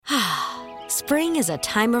Spring is a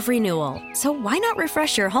time of renewal, so why not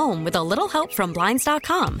refresh your home with a little help from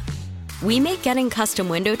Blinds.com? We make getting custom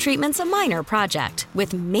window treatments a minor project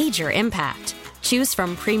with major impact. Choose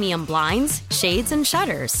from premium blinds, shades, and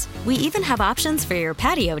shutters. We even have options for your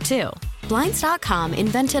patio, too. Blinds.com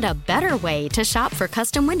invented a better way to shop for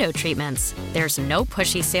custom window treatments. There's no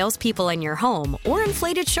pushy salespeople in your home or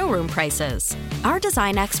inflated showroom prices. Our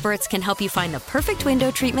design experts can help you find the perfect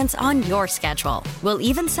window treatments on your schedule. We'll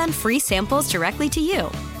even send free samples directly to you.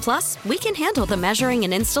 Plus, we can handle the measuring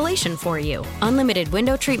and installation for you. Unlimited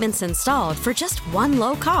window treatments installed for just one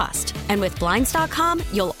low cost. And with Blinds.com,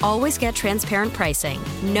 you'll always get transparent pricing.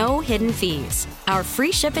 No hidden fees. Our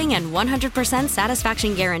free shipping and 100%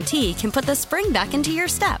 satisfaction guarantee can put the spring back into your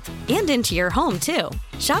step and into your home, too.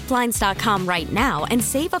 Shop Blinds.com right now and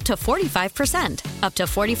save up to 45%. Up to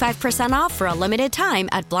 45% off for a limited time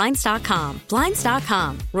at Blinds.com.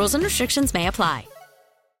 Blinds.com. Rules and restrictions may apply.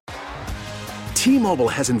 T-Mobile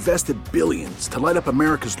has invested billions to light up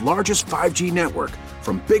America's largest 5G network,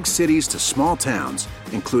 from big cities to small towns,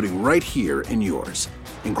 including right here in yours.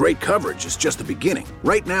 And great coverage is just the beginning.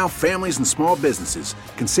 Right now, families and small businesses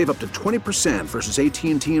can save up to 20% versus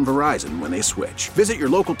AT&T and Verizon when they switch. Visit your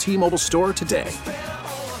local T-Mobile store today.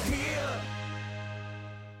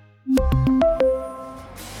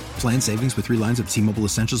 Plan savings with 3 lines of T-Mobile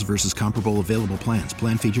Essentials versus comparable available plans.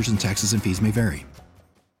 Plan features and taxes and fees may vary.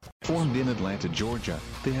 Formed in Atlanta, Georgia,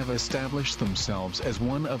 they have established themselves as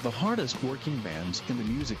one of the hardest working bands in the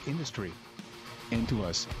music industry. And to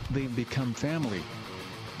us, they've become family.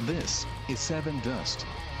 This is Seven Dust.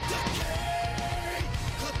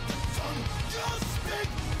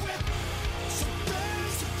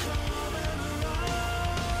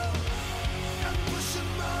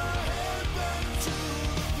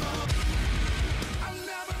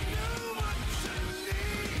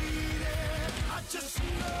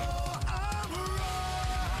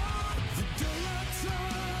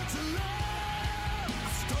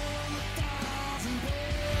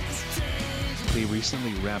 They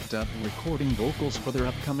recently wrapped up recording vocals for their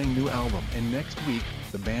upcoming new album, and next week,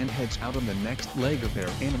 the band heads out on the next leg of their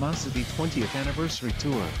Animosity 20th anniversary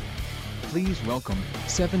tour. Please welcome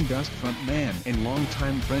Seven Dust frontman and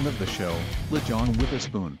longtime friend of the show, LaJohn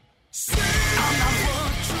Witherspoon.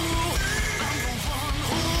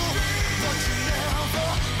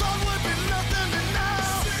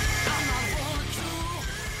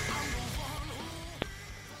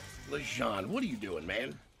 LaJohn, what are you doing,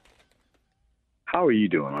 man? How are you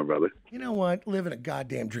doing, my brother? You know what? Living a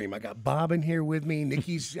goddamn dream. I got Bob in here with me.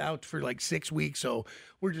 Nikki's out for like 6 weeks, so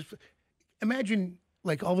we're just... Imagine,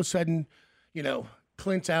 like, all of a sudden, you know,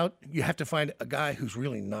 Clint's out. You have to find a guy who's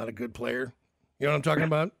really not a good player. You know what I'm talking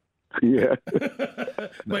about? Yeah.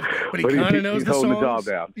 but he kind of knows the songs. He's holding the job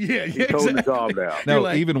down. Yeah, He's holding the job down. No,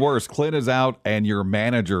 even worse. Clint is out, and your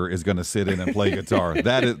manager is going to sit in and play guitar.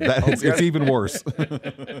 It's even worse.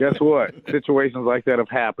 Guess what? Situations like that have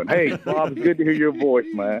happened. Hey, Bob, it's good to hear your voice,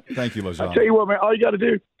 man. Thank you, LaJohn. I tell you what, man. All you got to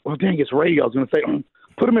do. Well, dang, it's radio. I was going to say,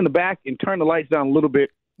 put him in the back and turn the lights down a little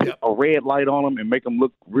bit. Yep. A red light on him and make him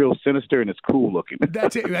look real sinister, and it's cool looking.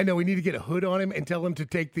 That's it. I know. We need to get a hood on him and tell him to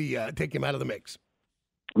take him out of the mix.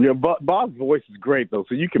 Yeah, Bob's voice is great, though,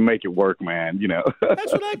 so you can make it work, man, you know.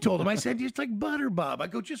 That's what I told him. I said, it's like butter, Bob. I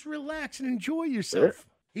go, just relax and enjoy yourself.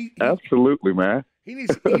 Absolutely, man. He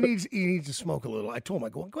needs to smoke a little. I told him, I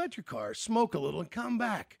go out your car, smoke a little, and come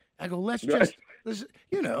back. I go, let's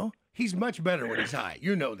you know, he's much better when he's high.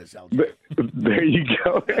 You know this, LJ. There you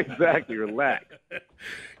go. Exactly. Relax.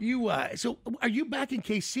 So are you back in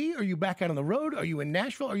KC? Are you back out on the road? Are you in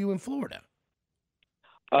Nashville? Are you in Florida?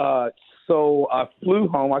 So I flew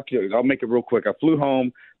home. I'll make it real quick. I flew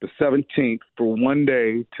home the 17th for one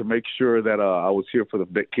day to make sure that I was here for the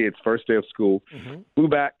kids' first day of school. Mm-hmm. Flew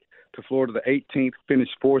back to Florida the 18th,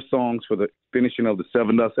 finished 4 songs for the finishing of the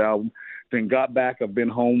Seven Dust album. Then got back. I've been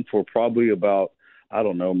home for probably about, I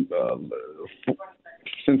don't know,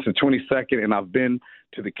 since the 22nd, and I've been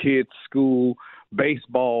to the kids' school,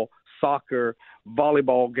 baseball, soccer,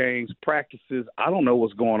 volleyball games, practices. I don't know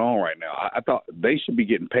what's going on right now. I thought they should be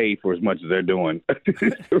getting paid for as much as they're doing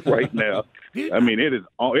right now. I mean, it is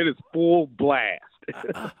full blast.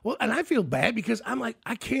 Well, and I feel bad because I'm like,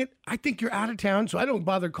 I think you're out of town, so I don't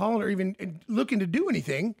bother calling or even looking to do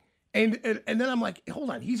anything. And then I'm like, hold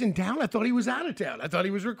on, he's in town? I thought he was out of town. I thought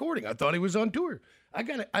he was recording. I thought he was on tour. Here's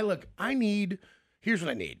what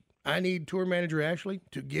I need. I need tour manager Ashley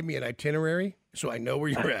to give me an itinerary so I know where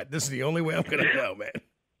you're at. This is the only way I'm going to know, man.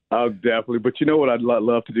 Definitely. But you know what I'd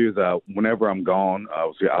love to do is whenever I'm gone, I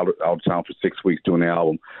was out of town for 6 weeks doing the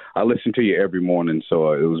album. I listen to you every morning,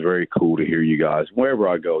 so it was very cool to hear you guys. Wherever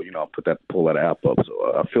I go, I'll pull that app up.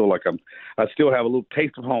 So I feel like I still have a little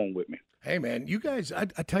taste of home with me. Hey, man, you guys, I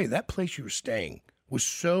tell you, that place you were staying was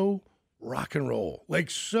so rock and roll,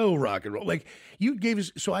 like so rock and roll. Like you gave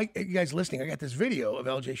us, you guys listening, I got this video of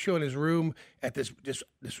LJ showing his room at this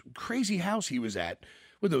crazy house he was at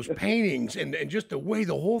with those paintings and just the way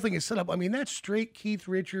the whole thing is set up. I mean, that's straight Keith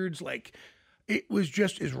Richards. Like it was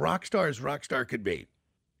just as rock star could be.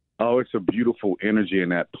 Oh, it's a beautiful energy in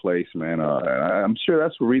that place, man. I'm sure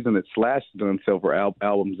that's the reason that Slash has done several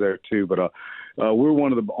albums there too. But we're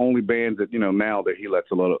one of the only bands that now that he lets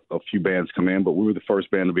a few bands come in, but we were the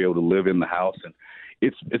first band to be able to live in the house, and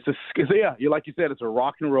it's like you said, it's a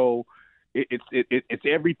rock and roll. It's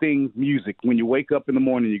everything music. When you wake up in the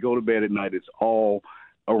morning, you go to bed at night, it's all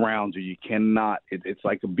around you. You cannot. It's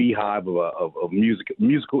like a beehive of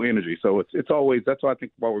musical energy. So it's always, that's why I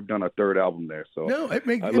think we've done our third album there. So no, it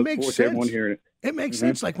makes sense. Everyone hearing it. It makes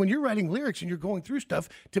sense. Like when you're writing lyrics and you're going through stuff,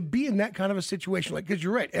 to be in that kind of a situation, like, because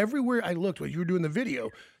you're right. Everywhere I looked when you were doing the video,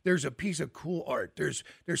 there's a piece of cool art. There's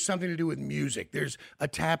something to do with music. There's a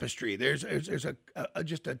tapestry. There's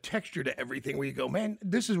just a texture to everything where you go, man,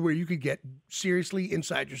 this is where you could get seriously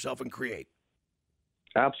inside yourself and create.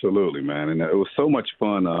 Absolutely, man. And it was so much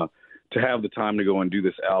fun to have the time to go and do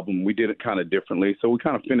this album. We did it kind of differently, so we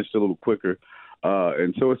kind of finished a little quicker.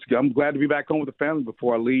 And so I'm glad to be back home with the family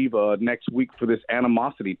before I leave next week for this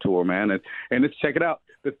Animosity tour, man. And let's check it out.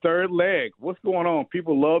 The Third Leg. What's going on?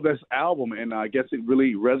 People love this album, and I guess it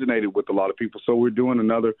really resonated with a lot of people. So we're doing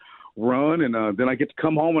another run, and then I get to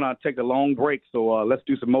come home and I'll take a long break. So let's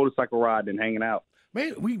do some motorcycle riding and hanging out.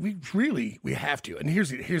 Man, we really have to. And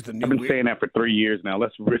here's the new. I've been saying that for 3 years now.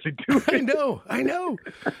 Let's really do it. I know.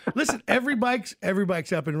 Listen, every bike's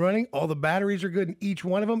up and running. All the batteries are good in each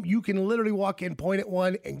one of them. You can literally walk in, point at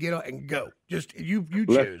one, and get out and go. Just you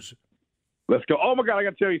choose. Let's go. Oh my God, I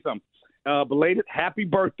got to tell you something. Belated happy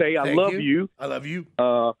birthday. I love you. I love you.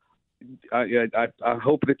 I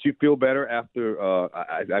hope that you feel better after.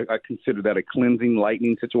 I consider that a cleansing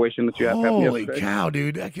lightning situation that you have. Holy cow,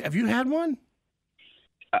 dude! Have you had one?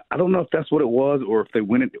 I don't know if that's what it was, or if they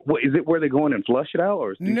went in. Is it where they go in and flush it out,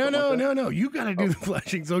 or no? You got to do the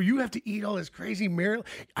flushing, so you have to eat all this crazy Miralax.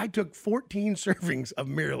 I took 14 servings of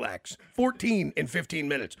Miralax, 14 in 15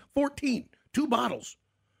 minutes, 14, 2 bottles.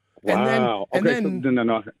 Wow. And then no, I haven't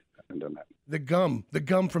done that. The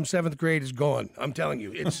gum from 7th grade is gone. I'm telling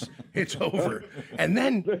you, it's over. And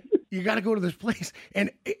then you got to go to this place, and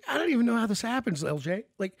I don't even know how this happens, LJ.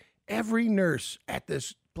 Like every nurse at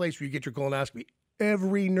this place where you get your colonoscopy.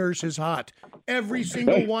 Every nurse is hot. Every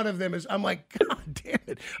single one of them is. I'm like, God damn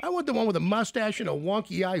it. I want the one with a mustache and a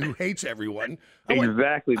wonky eye who hates everyone.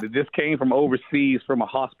 Exactly. That just came from overseas from a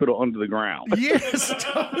hospital under the ground. Yes,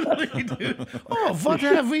 totally, dude. Oh, what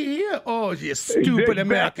have we here? Oh, you stupid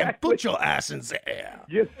American. Put your ass in the air.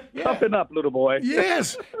 Yes. Toughen up, little boy.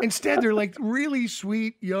 Yes. Instead, they're like really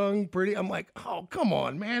sweet, young, pretty. I'm like, oh, come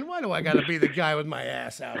on, man. Why do I got to be the guy with my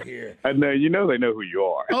ass out here? And they know who you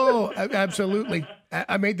are. Oh, absolutely.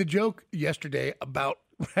 I made the joke yesterday about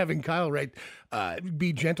having Kyle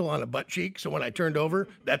be gentle on a butt cheek. So when I turned over,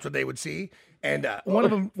 that's what they would see. And one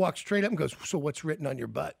of them walks straight up and goes, "So what's written on your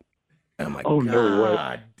butt?" And I'm like, "Oh, no way.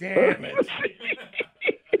 God damn it."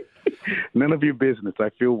 None of your business. I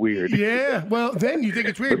feel weird. Yeah. Well, then you think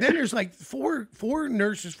it's weird. Then there's like four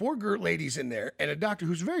nurses, 4 ladies in there, and a doctor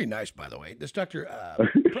who's very nice, by the way. This Dr.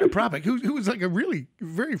 Propik, who was like a really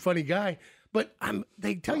very funny guy. But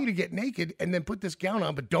they tell you to get naked and then put this gown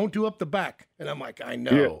on, but don't do up the back. And I'm like, I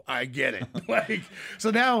know, yeah. I get it.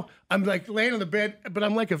 So now I'm like laying on the bed, but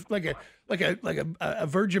I'm like a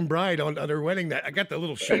virgin bride on her wedding night. I got the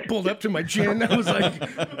little sheet pulled up to my chin. I was like,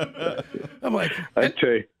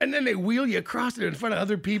 and then they wheel you across it in front of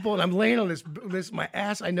other people, and I'm laying on this. My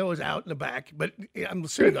ass I know is out in the back, but I'm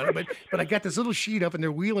sitting on it. But I got this little sheet up, and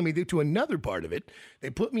they're wheeling me to another part of it. They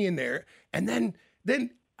put me in there, and then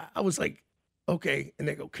I was like, okay, and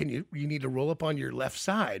they go, you need to roll up on your left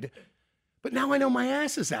side. But now I know my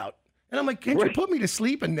ass is out. And I'm like, can't you put me to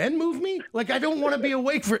sleep and then move me? Like, I don't want to be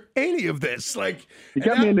awake for any of this. Like, you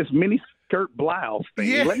got me in this mini skirt blouse thing.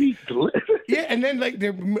 Yeah. Let me. Yeah, and then like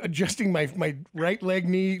they're adjusting my right leg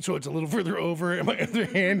knee so it's a little further over and my other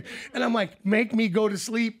hand. And I'm like, make me go to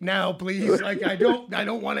sleep now, please. Like, I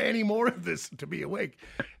don't want any more of this to be awake.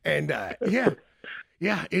 And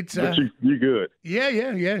yeah, it's you good. Yeah.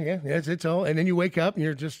 It's all, and then you wake up and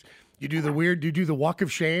you do the walk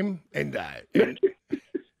of shame, and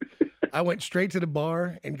I went straight to the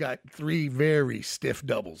bar and got 3 very stiff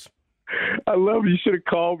doubles. I love you. You should have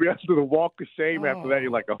called me after the walk of shame. After that,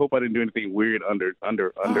 you're like, I hope I didn't do anything weird under.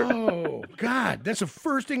 Oh God, that's the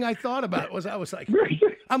first thing I thought about. I was like,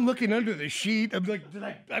 I'm looking under the sheet. I'm like,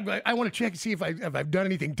 I want to check and see if I've done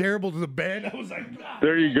anything terrible to the bed. I was like, God.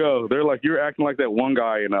 There you go. They're like, you're acting like that one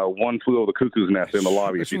guy in One Flew Over the Cuckoo's Nest in the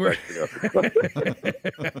lobby.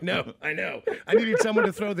 No, I know. I needed someone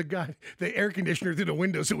to throw the air conditioner through the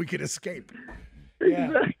window so we could escape. Yeah.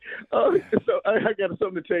 Exactly. So I got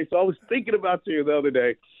something to tell you. So I was thinking about you the other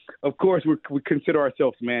day. Of course, we consider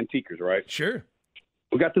ourselves mantiquers, right? Sure.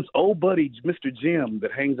 We got this old buddy, Mr. Jim,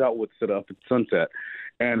 that hangs out with us up at Sunset,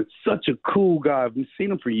 and it's such a cool guy. I've been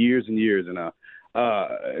seeing him for years and years, and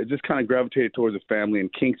just kind of gravitated towards his family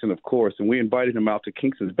and Kingston, of course. And we invited him out to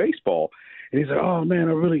Kingston's baseball. And he's like, oh, man,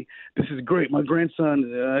 this is great. My grandson,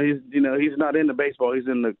 he's not into baseball. He's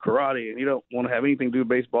into karate, and he don't want to have anything to do with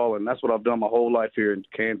baseball, and that's what I've done my whole life here in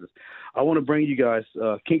Kansas. I want to bring you guys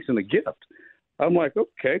Kingston a gift. I'm like,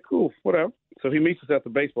 okay, cool, whatever. So he meets us at the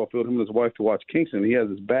baseball field, him and his wife, to watch Kingston. He has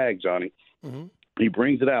his bag, Johnny. Mm-hmm. He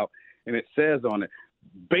brings it out, and it says on it,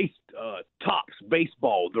 Topps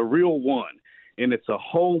Baseball, the real one. And it's a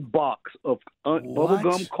whole box of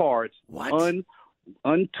bubblegum cards,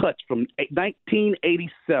 untouched from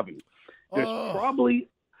 1987.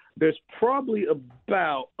 There's probably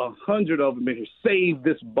about 100 of them in here. Save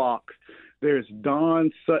this box. There's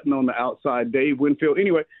Don Sutton on the outside, Dave Winfield.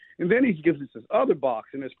 Anyway, and then he gives us this other box,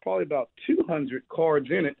 and there's probably about 200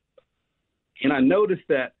 cards in it. And I noticed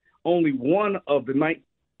that only one of the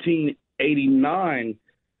 1989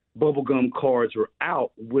 bubblegum cards were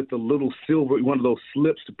out with a little silver, one of those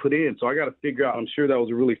slips to put in. So I got to figure out, I'm sure that was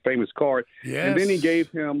a really famous card. Yes. And then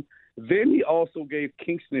he also gave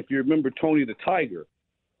Kingston, if you remember Tony the Tiger,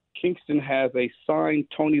 Kingston has a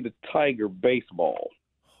signed Tony the Tiger baseball.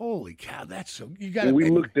 Holy cow, that's so, you got to. We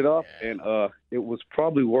looked it up, and it was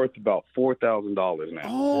probably worth about $4,000 now.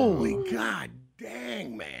 Holy God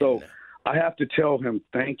dang, man. So I have to tell him,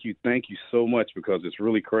 thank you so much, because it's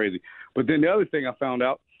really crazy. But then the other thing I found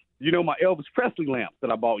out, my Elvis Presley lamp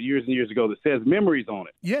that I bought years and years ago that says memories on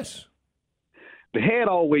it. Yes. The head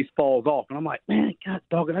always falls off. And I'm like, man, God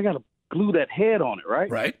dog it, I got to glue that head on it, right?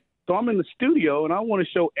 Right. So I'm in the studio, and I want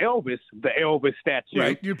to show Elvis the Elvis statue.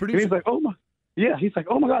 Right, you're producer. And he's like, oh,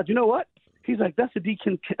 my God, you know what? He's like, that's a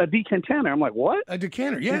decanter. I'm like, what? A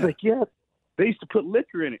decanter, yeah. He's like, yeah. They used to put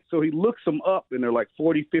liquor in it. So he looks them up, and they're like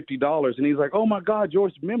 $40, $50. And he's like, oh, my God,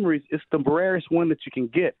 George Memories, it's the rarest one that you can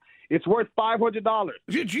get. It's worth $500.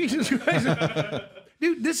 Jesus Christ.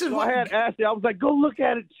 Dude, this is so what I had Ashley. I was like, go look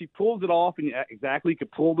at it. She pulls it off, and you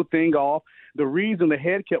could pull the thing off. The reason the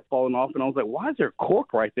head kept falling off, and I was like, why is there a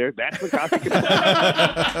cork right there? That's the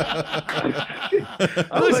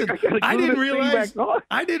Listen, I didn't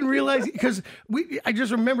realize because I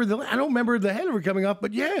just remember I don't remember the head ever coming off,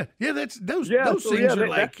 but those things are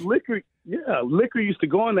like that's liquor. Yeah, liquor used to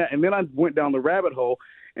go in that, and then I went down the rabbit hole.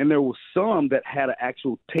 And there was some that had an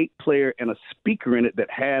actual tape player and a speaker in it that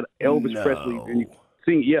had Elvis Presley. And you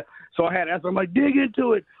sing, yeah. So I had asked her, I'm like, dig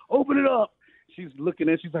into it, open it up. She's looking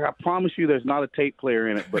at it. She's like, I promise you there's not a tape player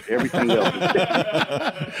in it, but everything else is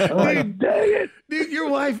I'm like, dang it. Dude, your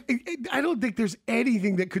wife, I don't think there's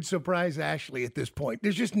anything that could surprise Ashley at this point.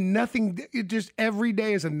 There's just nothing. It just every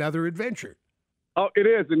day is another adventure. Oh, it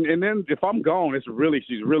is. And then if I'm gone, she's really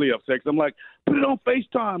upset. 'Cause I'm like, put it on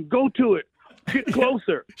FaceTime. Go to it. Get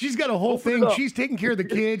closer. She's got a whole thing. She's taking care of the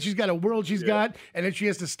kids. She's got a world she's got, and then she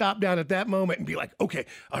has to stop down at that moment and be like, okay,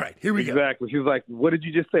 all right, here we go. Exactly. She's like, what did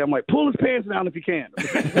you just say? I'm like, pull his pants down if you can.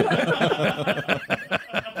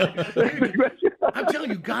 I'm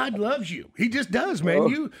telling you, God loves you. He just does,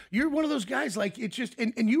 man. You're one of those guys, like, it's just,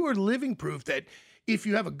 and you are living proof that if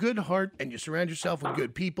you have a good heart and you surround yourself with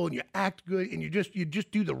good people and you act good and you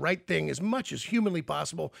just do the right thing as much as humanly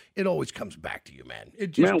possible, it always comes back to you, man.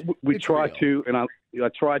 We try to, and I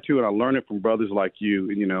try to, and I learn it from brothers like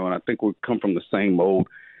you, and I think we come from the same mold.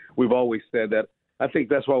 We've always said that. I think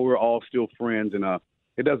that's why we're all still friends, and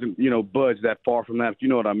it doesn't, budge that far from that. If you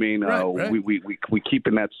know what I mean? Right. We keep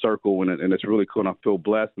in that circle, and it's really cool, and I feel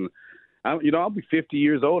blessed. And I'll be 50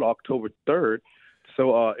 years old October 3rd.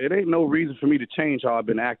 So it ain't no reason for me to change how I've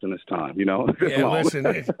been acting this time, Yeah, listen,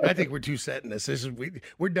 I think we're too set in this.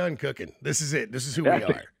 We're done cooking. This is it. This is who we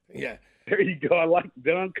are. Yeah. There you go. I like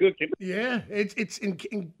done cooking. Yeah, it's and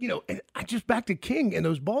I just back to King and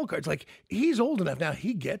those ball cards. Like, he's old enough now.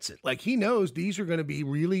 He gets it. Like, he knows these are going to be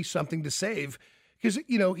really something to save. Because,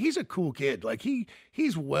 he's a cool kid. Like,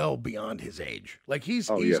 he's well beyond his age. Like, he's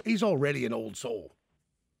already an old soul.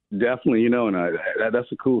 Definitely, and that's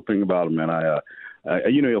the cool thing about him, man.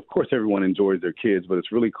 of course everyone enjoys their kids, but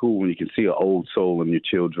it's really cool when you can see an old soul in your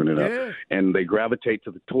children, and they gravitate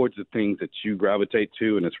towards the things that you gravitate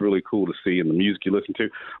to, and it's really cool to see in the music you listen to.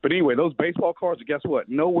 But anyway, those baseball cards, guess what?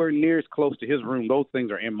 Nowhere near as close to his room. Those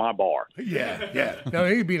things are in my bar. Yeah. No,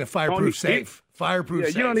 he'd be in a fireproof safe. Fireproof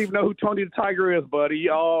safe. You don't even know who Tony the Tiger is, buddy.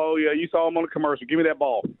 Oh, yeah, you saw him on the commercial. Give me that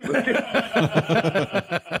ball.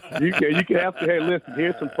 you can have to, hey, listen,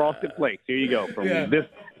 here's some Frosted Flakes. Here you go from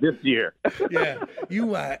this year. Yeah.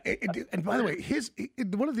 You and by the way,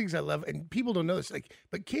 one of the things I love, and people don't know this,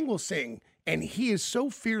 but King will sing, and he is so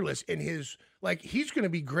fearless in his, he's going to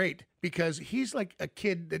be great because he's like a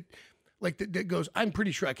kid that goes, I'm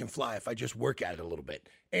pretty sure I can fly if I just work at it a little bit.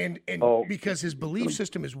 And because his belief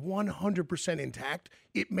system is 100% intact,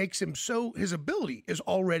 it makes him his ability is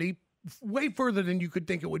already way further than you could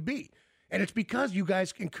think it would be. And it's because you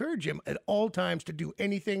guys encourage him at all times to do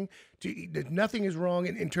anything, that nothing is wrong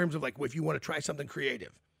in terms of if you want to try something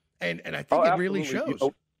creative. And I think it really shows.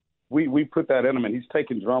 We put that in him, and he's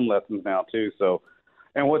taking drum lessons now too. So,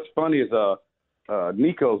 and what's funny is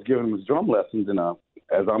Nico's giving him his drum lessons, and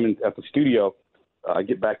as I'm at the studio, I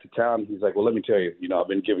get back to town. He's like, well, let me tell you, I've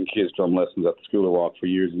been giving kids drum lessons at the School of Rock for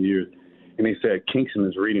years and years. And he said, Kingston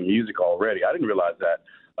is reading music already. I didn't realize that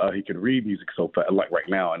he could read music so fast, like right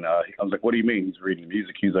now. And I was like, what do you mean he's reading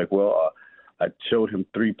music? He's like, well, I showed him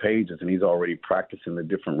 3 pages, and he's already practicing the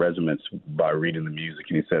different regiments by reading the music.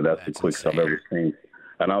 And he said, that's the quickest I've ever seen.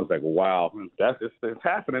 And I was like, wow, it's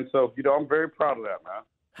happening. So, I'm very proud of that,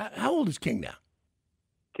 man. How old is King now?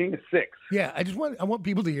 King is 6. Yeah, I want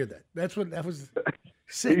people to hear that. That was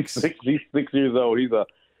 6. He's 6 years old. He's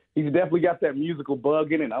definitely got that musical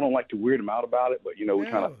bug in it. And I don't like to weird him out about it, but we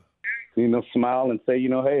kind of smile and say,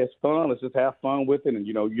 hey, it's fun. Let's just have fun with it. And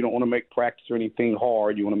you don't want to make practice or anything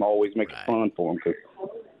hard. You want to always make it fun for him.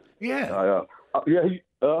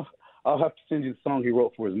 I'll have to send you the song he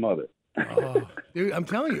wrote for his mother. Oh, dude, I'm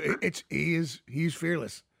telling you, he's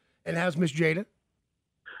fearless. And how's Miss Jada?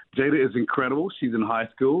 Jada is incredible. She's in high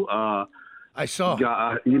school. I saw.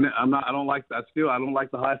 I don't like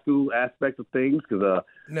the high school aspect of things because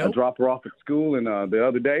I drop her off at school, and the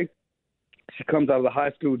other day she comes out of the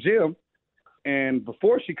high school gym, and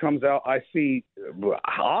before she comes out, I see,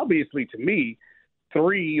 obviously to me,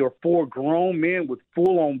 3 or 4 grown men with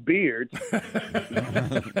full-on beards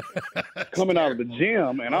coming out of the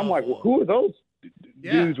gym, and I'm like, well, who are those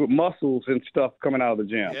dudes with muscles and stuff coming out of the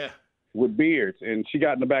gym? Yeah. With beards? And she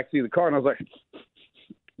got in the back seat of the car, and I was like,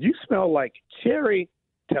 you smell like cherry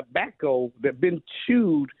tobacco that been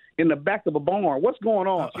chewed in the back of a barn. What's going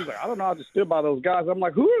on? She's like, I don't know. I just stood by those guys. I'm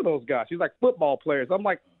like, who are those guys? She's like, football players. I'm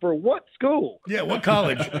like, for what school? Yeah, what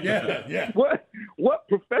college? Yeah. What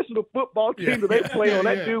professional football team do they play on?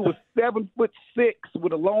 That dude was 7'6"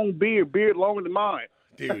 with a long beard longer than mine.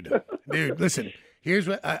 Dude, listen. Here's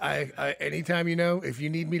what I anytime if you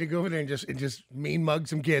need me to go over there and just mean mug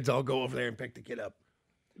some kids, I'll go over there and pick the kid up.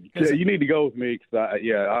 Yeah, you need to go with me because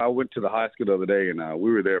I went to the high school the other day, and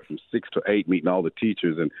we were there from 6 to 8 meeting all the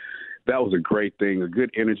teachers, and that was a great thing, a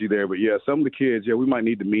good energy there. But some of the kids, we might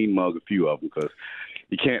need to mean mug a few of them because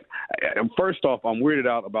you can't. First off, I'm weirded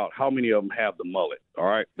out about how many of them have the mullet. All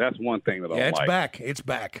right, that's one thing that I don't like. It's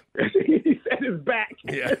back. He said it's back.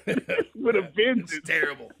 Yeah, with a vengeance. It's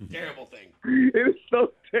terrible thing. It is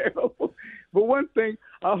so terrible. But one thing,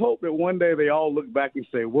 I hope that one day they all look back and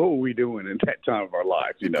say, what were we doing in that time of our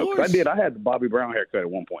lives? I had the Bobby Brown haircut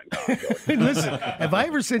at one point in time. So. Listen, have I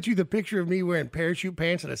ever sent you the picture of me wearing parachute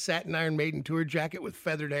pants and a satin Iron Maiden tour jacket with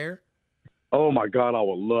feathered hair? Oh, my God, I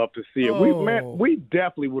would love to see it. Oh. We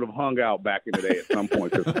definitely would have hung out back in the day at some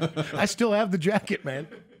point. I still have the jacket, man.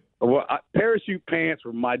 Well, parachute pants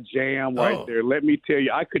were my jam right there. Let me tell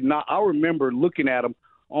you, I could not. I remember looking at them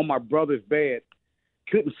on my brother's bed.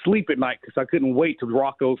 Couldn't sleep at night because I couldn't wait to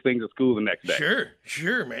rock those things at school the next day.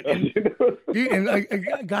 Sure, man.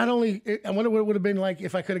 And God only, I wonder what it would have been like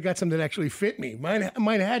if I could have got something that actually fit me.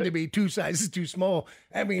 Mine had to be 2 sizes too small.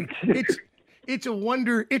 I mean, it's a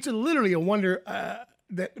wonder. It's literally a wonder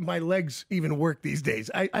that my legs even work these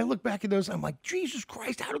days. I look back at those. I'm like, Jesus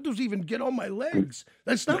Christ, how did those even get on my legs?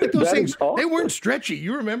 That's not like those things. Awesome. They weren't stretchy.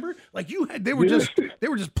 You remember? They were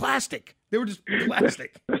just plastic. They were just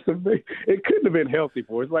plastic. It couldn't have been healthy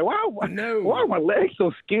for us. Like, why are my legs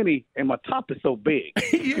so skinny and my top is so big?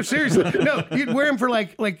 Seriously. No, you'd wear them for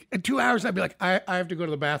like 2 hours. And I'd be like, I have to go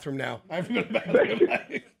to the bathroom now. I have to go to the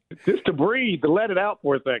bathroom. Just to breathe, to let it out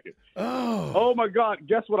for a second. Oh my God.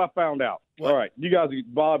 Guess what I found out? What? All right.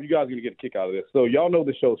 Bob, you guys are going to get a kick out of this. So y'all know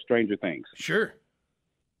the show Stranger Things. Sure.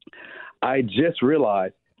 I just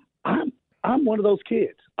realized I'm one of those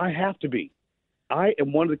kids. I have to be. I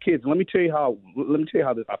am one of the kids. Let me tell you how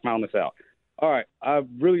I found this out. All right, I've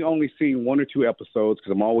really only seen 1 or 2 episodes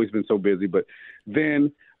because I've always been so busy. But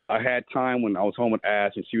then I had time when I was home with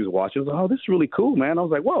Ash and she was watching. I was like, oh, this is really cool, man. I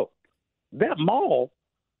was like, whoa, that mall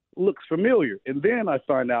looks familiar. And then I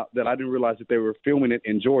find out that I didn't realize that they were filming it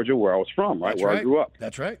in Georgia, where I was from, right, where I grew up.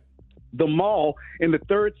 That's right. The mall in the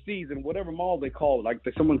 3rd season, whatever mall they call it, like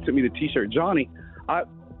someone sent me the T-shirt, Johnny.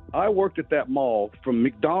 I worked at that mall from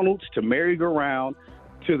McDonald's to merry-go-round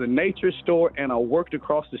to the nature store, and I worked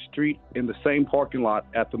across the street in the same parking lot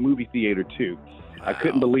at the movie theater too. Wow. I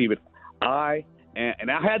couldn't believe it.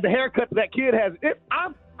 And I had the haircut that kid has.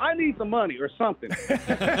 I need some money or something.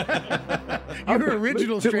 You're an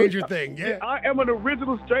original Stranger Thing. Yeah, I am an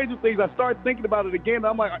original Stranger Things. I started thinking about it again.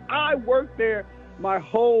 I'm like, I worked there my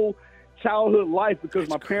whole childhood life because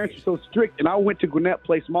my parents were so strict, and I went to Gwinnett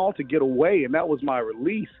Place Mall to get away, and that was my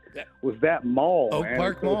release. Was that mall, Oak man.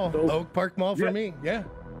 Park Mall. Oak Park Mall for me. Yeah.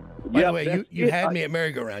 By the way, you had me at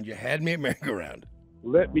merry-go-round. You had me at merry-go-round.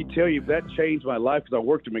 Let me tell you, that changed my life because I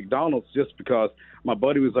worked at McDonald's just because my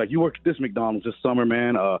buddy was like, you work at this McDonald's this summer,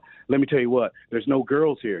 man. Let me tell you what, there's no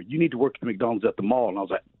girls here. You need to work at the McDonald's at the mall. And I was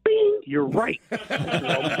like, bing, you're right.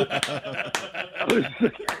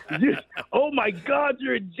 Oh, my God,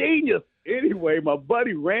 you're a genius. Anyway, my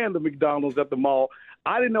buddy ran the McDonald's at the mall.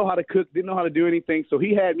 I didn't know how to cook, didn't know how to do anything, so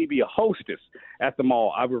he had me be a hostess at the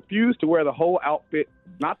mall. I refused to wear the whole outfit,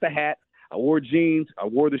 not the hat. I wore jeans, I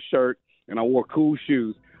wore the shirt, and I wore cool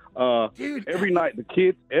shoes. Every night the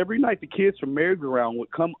kids from merry-go-round would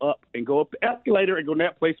come up and go up the escalator and go to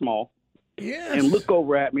that place mall and look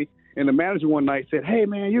over at me. And the manager one night said, hey,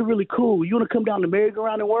 man, you're really cool. You want to come down to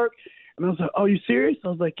merry-go-round and work? And I was like, oh, you serious? I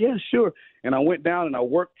was like, yeah, sure. And I went down and I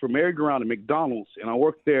worked for merry-go-round at McDonald's. And I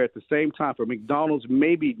worked there at the same time for McDonald's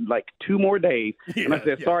maybe like 2 more days. And I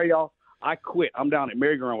said, sorry, y'all, I quit. I'm down at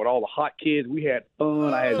merry-go-round with all the hot kids. We had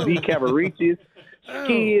fun. I had Z Cavaricis.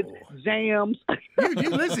 Skids, jams. You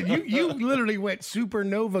listen. You literally went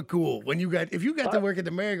supernova cool when if you got to work at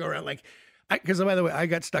the merry-go-round. Like, because by the way, I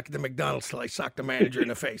got stuck at the McDonald's till I socked the manager in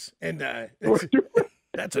the face, and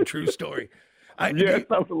that's a true story. I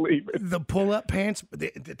believe it. The pull-up pants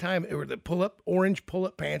at the time, it were the orange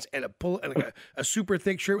pull-up pants and a super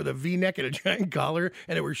thick shirt with a V-neck and a giant collar,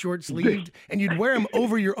 and it were short-sleeved, and you'd wear them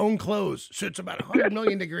over your own clothes, so it's about 100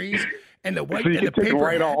 million degrees. And the white so and the paper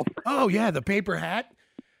right hat. Off. Oh yeah, the paper hat.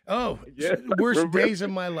 Oh, worst days of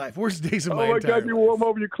my life. Worst days of my entire life. Oh my God, you wore them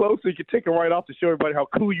over your clothes so you could take them right off to show everybody how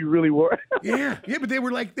cool you really were. yeah, but they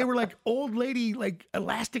were like old lady like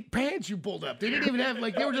elastic pants you pulled up. They didn't even have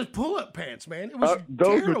they were just pull up pants, man. It was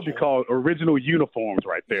those terrible. What you call original uniforms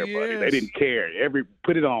right there, buddy. They didn't care.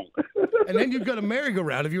 Put it on. And then you'd go to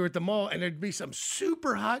merry-go-round if you were at the mall, and there'd be some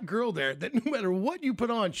super hot girl there that no matter what you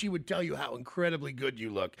put on, she would tell you how incredibly good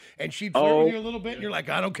you look, and she'd flirt with you a little bit, and you're like,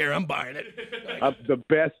 I don't care, I'm buying it. The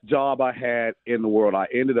best job I had in the world. I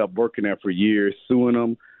ended up working there for years, suing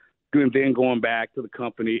them, and then going back to the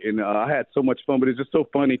company, and I had so much fun. But it's just so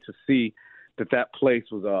funny to see that place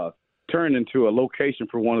was turned into a location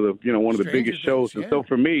for one of the biggest shows. And so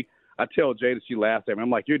for me, I tell Jada, she laughs at me. I'm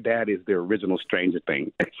like, your dad is the original Stranger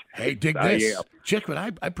Thing. Hey, dig this. Check what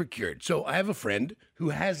I procured. So I have a friend who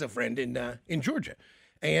has a friend in Georgia,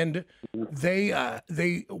 and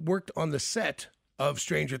they worked on the set of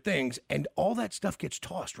Stranger Things, and all that stuff gets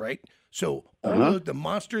tossed, right? So all the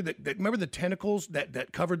monster that remember the tentacles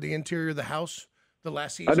that covered the interior of the house the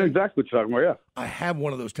last season? I know exactly what you're talking about, yeah. I have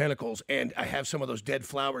one of those tentacles, and I have some of those dead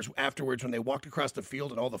flowers afterwards when they walked across the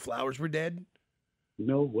field and all the flowers were dead.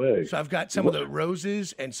 No way. So I've got some of the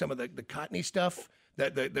roses and some of the cottony stuff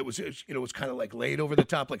that was was kind of like laid over the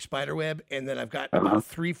top like spider web, and then I've got about a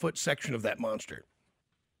 3-foot section of that monster.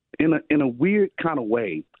 In a weird kind of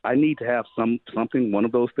way, I need to have something, one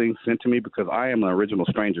of those things sent to me because I am an original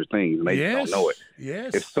Stranger Things, and they don't know it.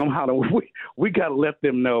 Yes. If somehow we got to let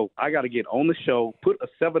them know, I got to get on the show, put a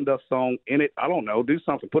Seven Dust song in it. I don't know, do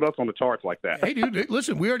something, put us on the charts like that. Hey, dude,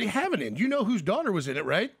 listen, we already have it in. You know whose daughter was in it,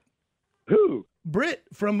 right? Who? Britt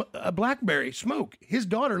from Blackberry Smoke. His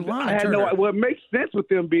daughter, Lana I had Turner. well, it makes sense with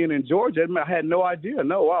them being in Georgia. I had no idea.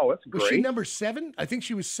 No, wow, that's great. Was she number 7? I think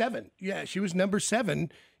she was 7. Yeah, she was number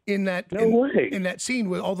 7 in that in that scene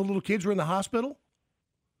where all the little kids were in the hospital.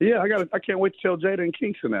 Yeah, I can't wait to tell Jada and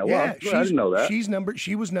Kingston that. Yeah, wow, I didn't know that.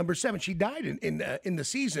 She was number 7. She died in the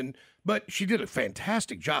season, but she did a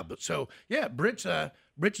fantastic job. But so yeah, Britt's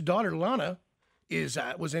daughter Lana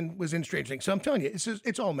was in Stranger Things. So I'm telling you,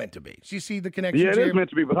 it's all meant to be. So you see the connection. Yeah, it is meant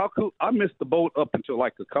to be. But how cool! I missed the boat up until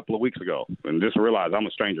like a couple of weeks ago, and just realized I'm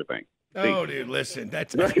a Stranger Thing. Oh, dude, listen,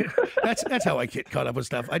 that's how I get caught up with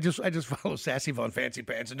stuff. I just follow Sassy Von Fancy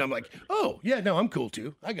Pants, and I'm like, oh yeah, no, I'm cool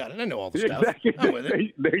too. I got it. I know all the stuff. Exactly. I'm with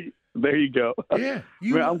it. There you go. Yeah,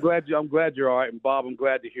 Man, I'm glad you're all right, and Bob, I'm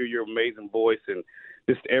glad to hear your amazing voice and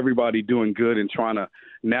just everybody doing good and trying to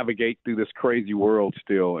navigate through this crazy world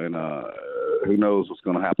still. And who knows what's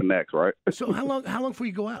going to happen next, right? So how long before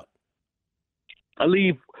you go out? I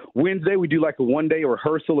leave Wednesday. We do like a one-day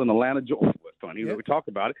rehearsal in Atlanta, Georgia. Funny that we talk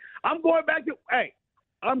about it. I'm going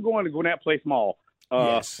to Gwinnett Place Mall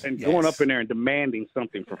going up in there and demanding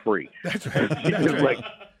something for free. That's right. That's right.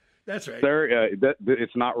 That's right. Sir,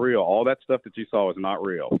 it's not real. All that stuff that you saw is not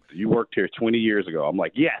real. You worked here 20 years ago. I'm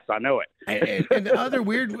like, yes, I know it. And the other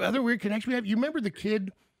weird connection we have. You remember the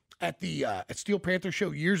kid at the at Steel Panther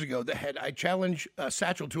show years ago that I challenged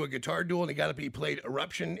Satchel to a guitar duel, and he played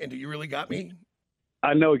Eruption and You Really Got Me?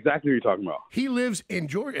 I know exactly what you're talking about. He lives in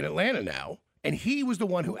Atlanta now, and he was the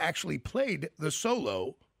one who actually played the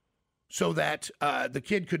solo so that the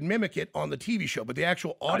kid could mimic it on the TV show. But the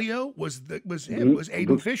actual audio was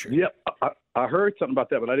Aiden Fisher. Yep, I heard something about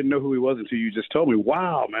that, but I didn't know who he was until you just told me.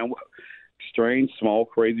 Wow, man, strange, small,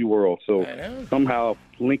 crazy world. So somehow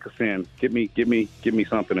link us in. Give me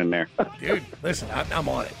something in there. Dude, listen, I'm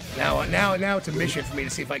on it now. It's a mission for me to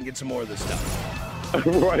see if I can get some more of this stuff.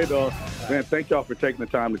 Right on. Man, thank y'all for taking the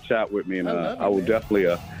time to chat with me, and I will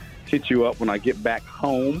definitely hit you up when I get back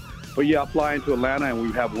home. But yeah, I fly into Atlanta, and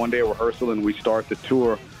we have one-day rehearsal, and we start the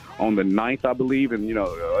tour on the 9th, I believe. And,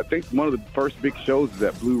 I think one of the first big shows is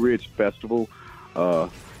at Blue Ridge Festival.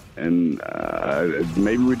 And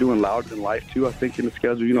maybe we're doing Louder Than Life, too, I think, in the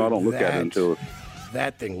schedule. I don't look at it until...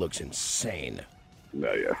 That thing looks insane.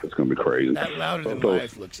 Yeah, it's going to be crazy. That Louder Than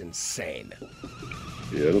Life looks insane.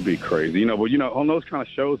 Yeah, it'll be crazy. But, on those kind of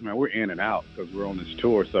shows, man, we're in and out because we're on this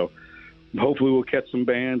tour. So hopefully we'll catch some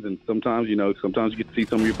bands. And sometimes, sometimes you get to see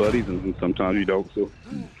some of your buddies and sometimes you don't. So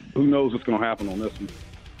who knows what's going to happen on this one.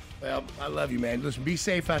 Well, I love you, man. Listen, be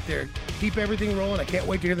safe out there. Keep everything rolling. I can't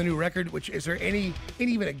wait to hear the new record. Is there any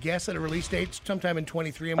even a guess at a release date? Sometime in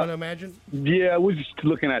 23, I'm going to imagine? Yeah, we're just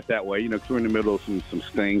looking at it that way. We're in the middle of some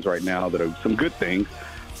things right now that are some good things.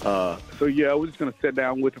 So, yeah, we're just going to sit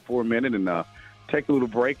down with it for a minute and take a little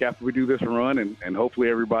break after we do this run, and hopefully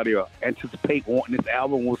everybody will anticipate wanting this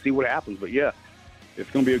album. We'll see what happens. But yeah,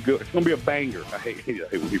 it's gonna be a banger. I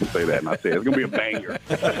hate when people say that, and I say it's gonna be a banger.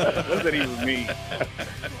 What does that even mean?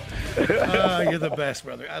 You're the best,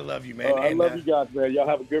 brother. I love you, man. I love you guys, man. Y'all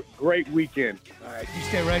have a great weekend. All right, you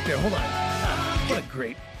stay right there. Hold on.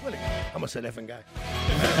 I almost said effing guy.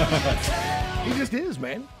 He just is,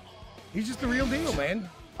 man. He's just the real deal, man.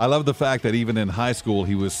 I love the fact that even in high school,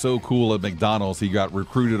 he was so cool at McDonald's, he got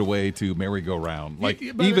recruited away to merry-go-round.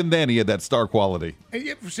 Even then, he had that star quality.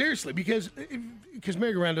 Yeah, seriously, because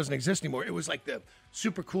merry-go-round doesn't exist anymore. It was like the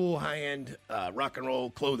super cool, high-end rock and roll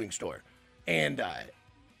clothing store. And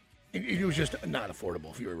it was just not affordable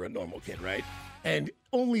if you were a normal kid, right? And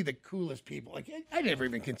only the coolest people. I never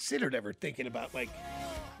even considered ever thinking about, we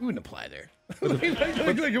wouldn't apply there.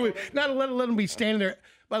 Not let them be standing there.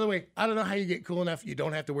 By the way, I don't know how you get cool enough you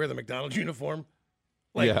don't have to wear the McDonald's uniform.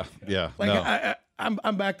 No.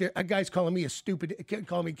 I'm back there. A guy's calling me a stupid,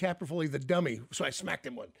 calling me Capra Foley the dummy, so I smacked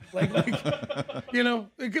him one.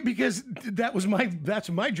 Because that's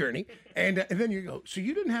my journey. And then you go, so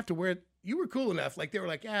you didn't have to wear it. You were cool enough. They were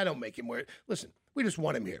like, don't make him wear it. Listen, we just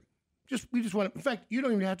want him here. We just want him. In fact, you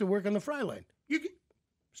don't even have to work on the fry line. You can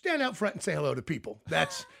stand out front and say hello to people.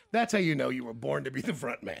 That's how you know you were born to be the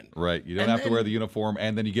front man. Right. You don't have to wear the uniform,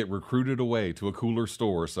 and then you get recruited away to a cooler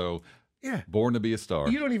store. So, yeah, born to be a star.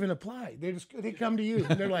 You don't even apply. They come to you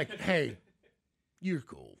and they're like, "Hey, you're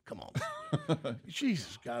cool. Come on."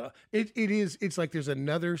 Jesus God, it's like there's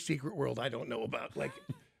another secret world I don't know about.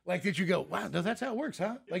 Like that you go, wow, no, that's how it works,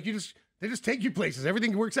 huh? They just take you places.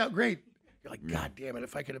 Everything works out great. You're like, God damn it,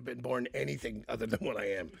 if I could have been born anything other than what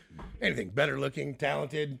I am. Anything, better looking,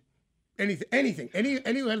 talented, anything. Any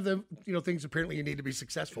of the things apparently you need to be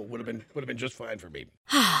successful would have been just fine for me.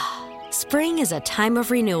 Spring is a time of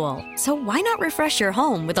renewal, so why not refresh your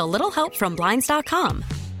home with a little help from Blinds.com?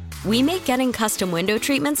 We make getting custom window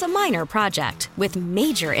treatments a minor project with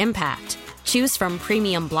major impact. Choose from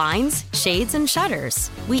premium blinds, shades, and shutters.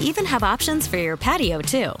 We even have options for your patio,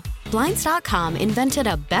 too. Blinds.com invented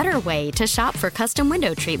a better way to shop for custom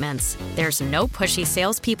window treatments. There's no pushy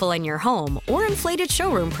salespeople in your home or inflated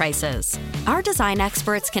showroom prices. Our design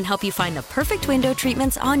experts can help you find the perfect window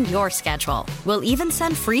treatments on your schedule. We'll even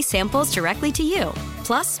send free samples directly to you.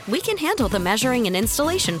 Plus, we can handle the measuring and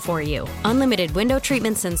installation for you. Unlimited window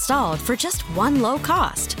treatments installed for just one low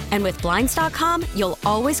cost. And with Blinds.com, you'll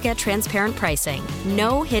always get transparent pricing.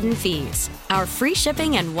 No hidden fees. Our free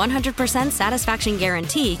shipping and 100% satisfaction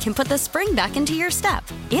guarantee can put the spring back into your step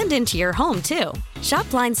and into your home, too. Shop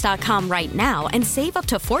Blinds.com right now and save up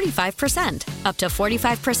to 45%. Up to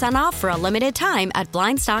 45% off for a limited time at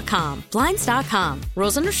Blinds.com. Blinds.com.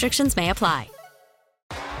 Rules and restrictions may apply.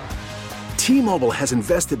 T-Mobile has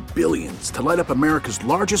invested billions to light up America's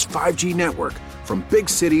largest 5G network, from big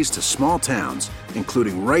cities to small towns,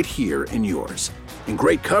 including right here in yours. And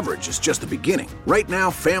great coverage is just the beginning. Right now,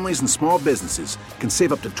 families and small businesses can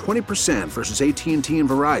save up to 20% versus AT&T and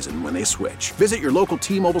Verizon when they switch. Visit your local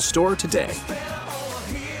T-Mobile store today.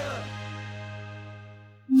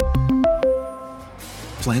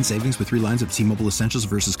 Plan savings with 3 lines of T-Mobile Essentials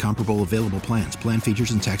versus comparable available plans. Plan features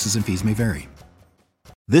and taxes and fees may vary.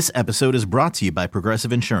 This episode is brought to you by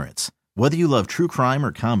Progressive Insurance. Whether you love true crime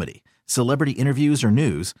or comedy, celebrity interviews or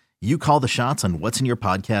news, you call the shots on what's in your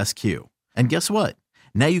podcast queue. And guess what?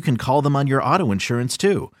 Now you can call them on your auto insurance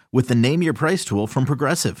too with the Name Your Price tool from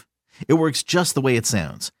Progressive. It works just the way it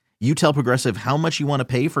sounds. You tell Progressive how much you want to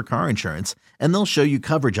pay for car insurance, and they'll show you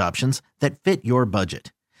coverage options that fit your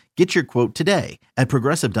budget. Get your quote today at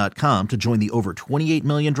Progressive.com to join the over 28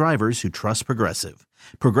 million drivers who trust Progressive.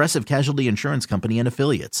 Progressive Casualty Insurance Company and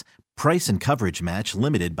Affiliates. Price and coverage match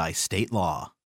limited by state law.